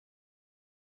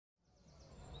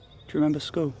Do you remember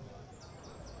school?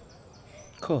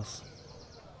 Of course.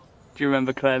 Do you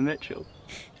remember Claire Mitchell?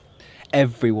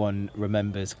 Everyone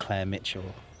remembers Claire Mitchell.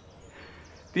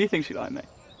 Do you think she liked me?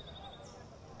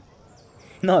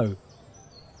 No.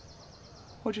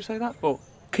 What'd you say that for?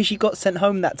 Because you got sent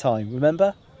home that time,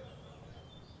 remember?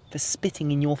 For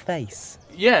spitting in your face.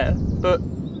 Yeah, but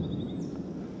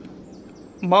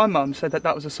my mum said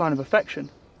that was a sign of affection.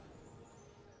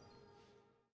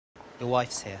 Your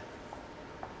wife's here.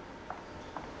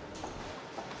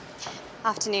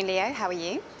 Afternoon, Leo. How are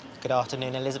you? Good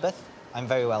afternoon, Elizabeth. I'm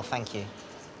very well, thank you.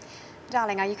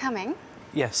 Darling, are you coming?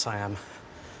 Yes, I am.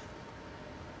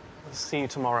 See you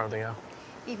tomorrow, Leo.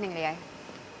 Evening, Leo.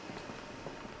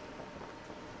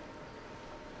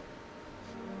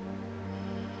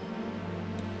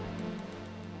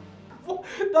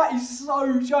 That is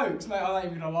so jokes, mate. I ain't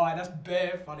even gonna lie. That's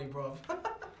bare funny, bruv.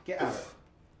 Get out.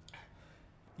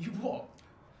 You what?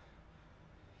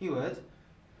 You would.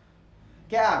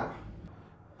 Get out.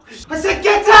 I said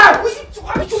get out!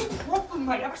 What's your problem,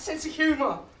 mate? Have a sense of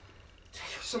humour.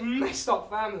 It's a messed up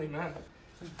family, man.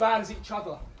 As bad as each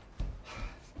other.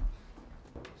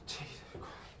 Jesus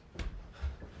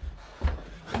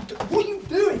Christ. What are you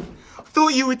doing? I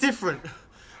thought you were different.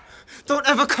 Don't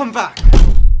ever come back.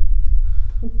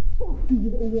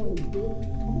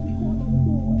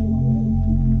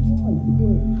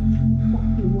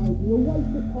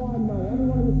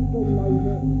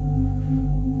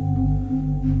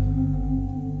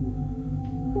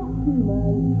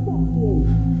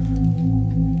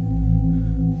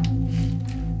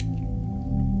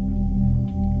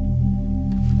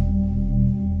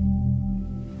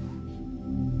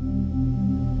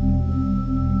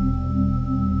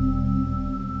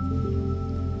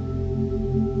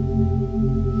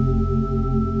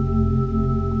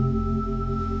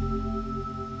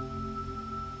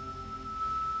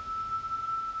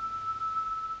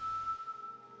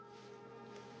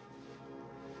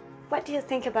 What do you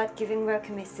think about giving work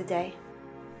a miss today?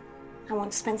 I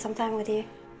want to spend some time with you.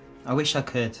 I wish I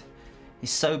could.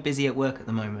 He's so busy at work at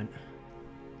the moment.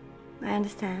 I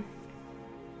understand.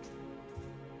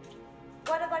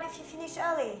 What about if you finish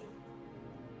early?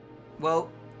 Well,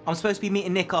 I'm supposed to be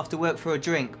meeting Nick after work for a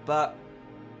drink, but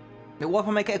what if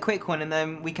I make it a quick one and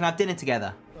then we can have dinner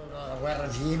together?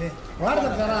 Guerra civile.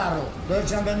 Guarda Ferraro, dove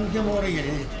siamo venuti a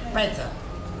morire. Aspetta.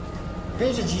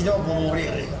 Pensaci dopo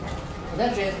morire.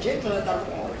 Adesso è il centro del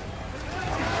Tarpone.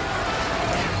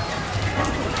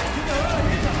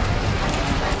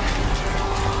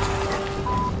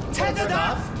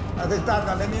 Ha dettato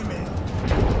alle mie mele.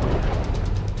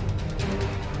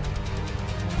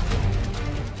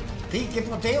 Finché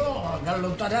potevo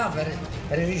allontanare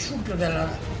per il risucchio della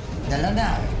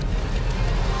nave.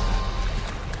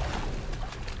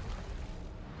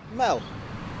 Mel.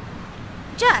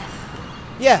 Jeff,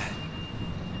 Yeah.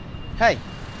 Hey.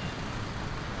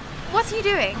 what are you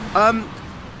doing?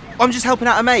 I'm just helping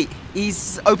out a mate.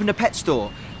 He's opened a pet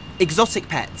store. Exotic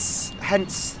pets,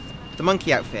 hence the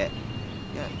monkey outfit.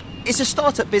 Yeah. It's a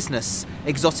start-up business,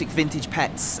 exotic vintage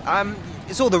pets.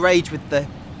 It's all the rage with the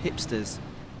hipsters.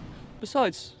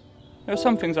 Besides, there are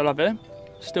some things I love here.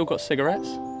 Still got cigarettes.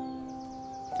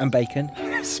 And bacon.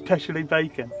 Especially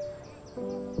bacon.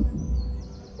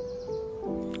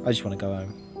 I just want to go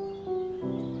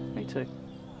home. Me too.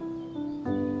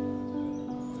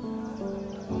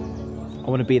 I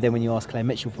want to be there when you ask Claire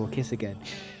Mitchell for a kiss again.